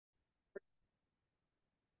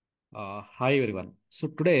Hi everyone. So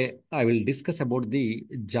today I will discuss about the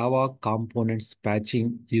Java components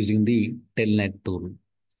patching using the Telnet tool.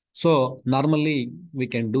 So normally we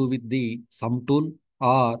can do with the sum tool,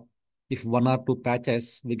 or if one or two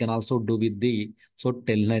patches we can also do with the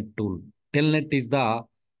Telnet tool. Telnet is the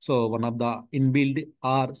one of the inbuilt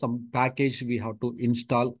or some package we have to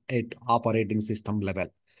install at operating system level.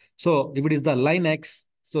 So if it is the Linux,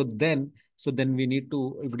 then we need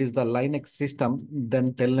to, if it is the Linux system,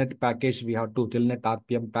 then Telnet package we have to, Telnet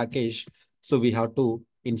RPM package, so we have to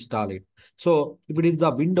install it. So if it is the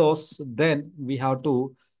Windows, then we have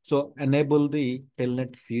to enable the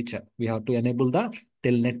Telnet feature. We have to enable the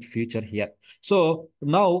Telnet feature here. So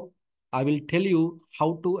now I will tell you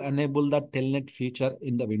how to enable the Telnet feature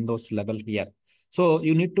in the Windows level here. So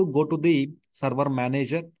you need to go to the server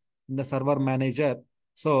manager. In the server manager,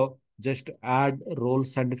 so just add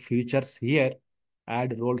roles and features here.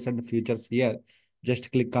 Add roles and features here.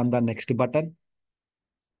 Just click on the next button.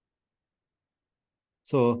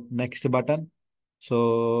 So next button.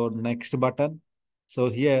 So next button. So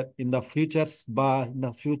here in the futures bar, in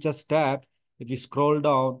the futures tab, if you scroll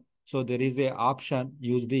down, so there is a option,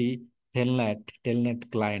 use the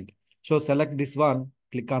Telnet client. So select this one,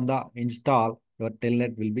 click on the install, your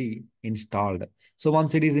Telnet will be installed. So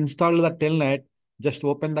once it is installed, the Telnet, just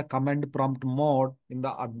open the command prompt mode in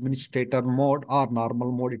the administrator mode or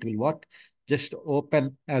normal mode, it will work. Just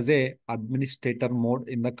open as a administrator mode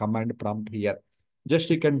in the command prompt here.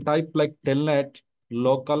 Just you can type like telnet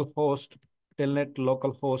localhost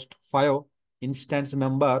 5 instance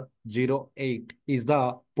number 08 is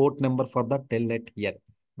the port number for the telnet here,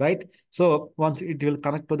 right? So once it will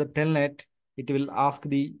connect to the telnet, it will ask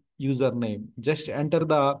the username. Just enter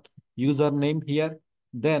the username here.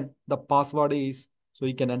 Then the password is, so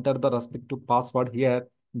you can enter the respective password here.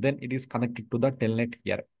 Then it is connected to the telnet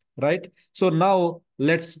here, right? So now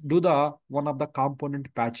let's do the one of the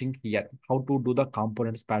component patching here. How to do the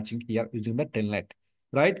components patching here using the Telnet,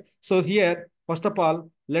 right? So here, first of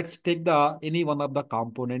all, let's take the any one of the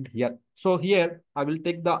component here. So here I will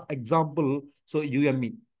take the example. So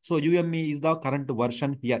UME. So UME is the current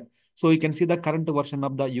version here. So you can see the current version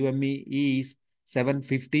of the UME is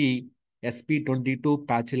 750 SP22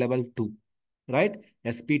 patch level 2, right?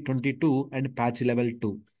 SP22 and patch level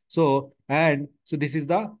 2. So this is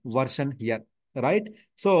the version here, right?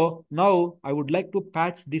 So now I would like to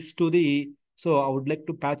patch this to the, I would like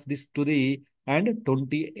to patch this to the and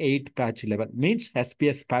 28 patch level, means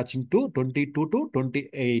SPS patching to 22 to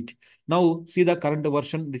 28. Now see the current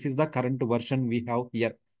version. This is the current version we have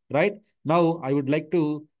here, right? Now I would like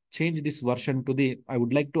to change this version to the, I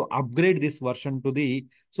would like to upgrade this version to the,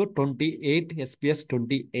 28 SPS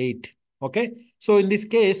 28. Okay. So in this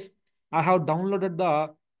case, I have downloaded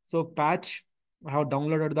the patch. I have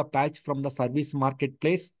downloaded the patch from the service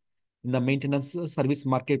marketplace, in the maintenance service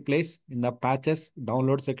marketplace, in the patches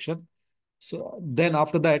download section. So then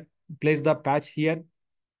after that, place the patch here,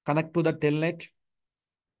 connect to the telnet.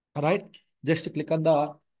 All right. Just click on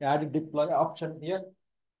the add deploy option here.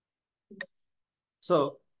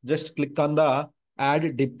 So just click on the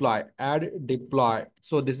add deploy.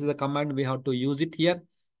 So this is the command we have to use it here.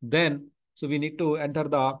 Then, so we need to enter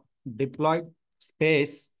the deploy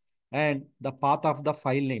space and the path of the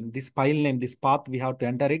file name. This file name, this path, we have to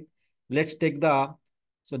enter it. Let's take the,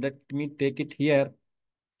 so let me take it here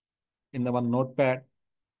in the one notepad.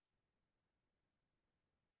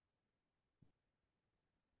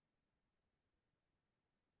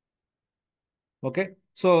 Okay.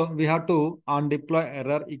 So we have to on deploy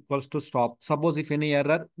error equals to stop. Suppose if any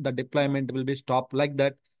error, the deployment will be stopped like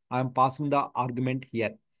that. I am passing the argument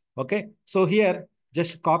here. Okay. So here,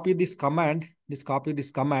 just copy this command. Copy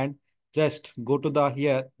this command. Just go to the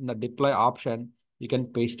here in the deploy option. You can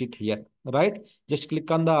paste it here. Right. Just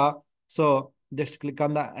click on the, just click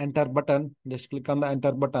on the enter button. Just click on the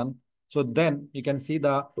enter button. So then you can see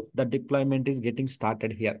the deployment is getting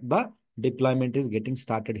started here. The deployment is getting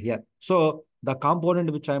started here. So the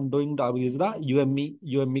component which I am doing is the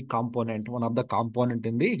UME component, one of the component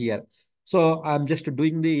in the here. So I'm just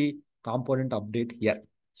doing the component update here.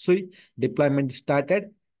 So deployment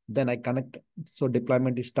started, then I connect. So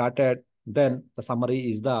deployment is started, then the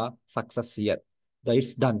summary is the success here. The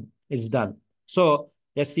it's done. It's done. So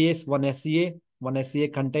SCS, one SCA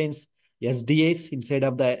contains SDAs. Inside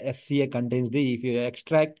of the SCA contains the, if you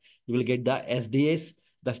extract, you will get the SDAs.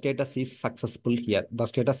 The status is successful here. The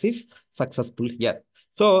status is successful here.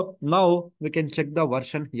 So now we can check the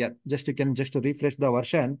version here. Just you can just refresh the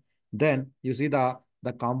version. Then you see the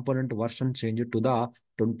component version change to the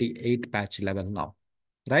 28 patch level now.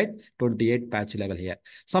 right? 28 patch level here.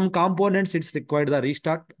 Some components it's required the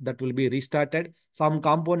restart, that will be restarted. Some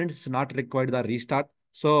components is not required the restart.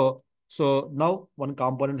 So now one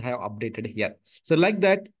component have updated here. So like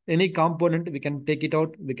that, any component we can take it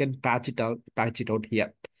out, we can patch it out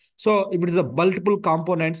here. So if it is a multiple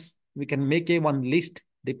components, we can make a one list,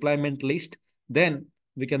 deployment list. Then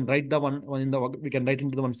we can write the one in the we can write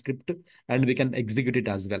into the one script and we can execute it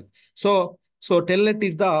as well. So Telnet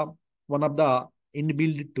is the one of the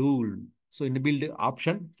inbuilt tool. So inbuilt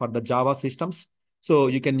option for the Java systems. So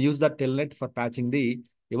you can use the Telnet for patching the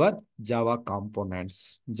your Java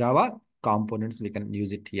components. Java components, we can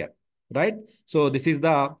use it here, right? So this is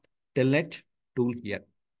the Telnet tool here.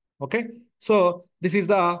 Okay. So this is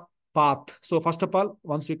the path. So first of all,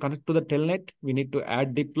 once you connect to the Telnet, we need to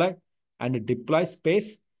add deploy and deploy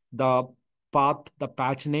space, the path, the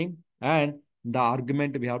patch name, and the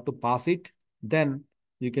argument we have to pass it. Then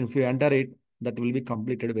you can, if you enter it, that will be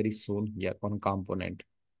completed very soon here on component.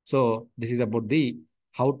 So this is about the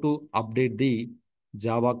how to update the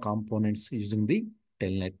Java components using the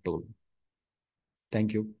Telnet tool.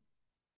 Thank you.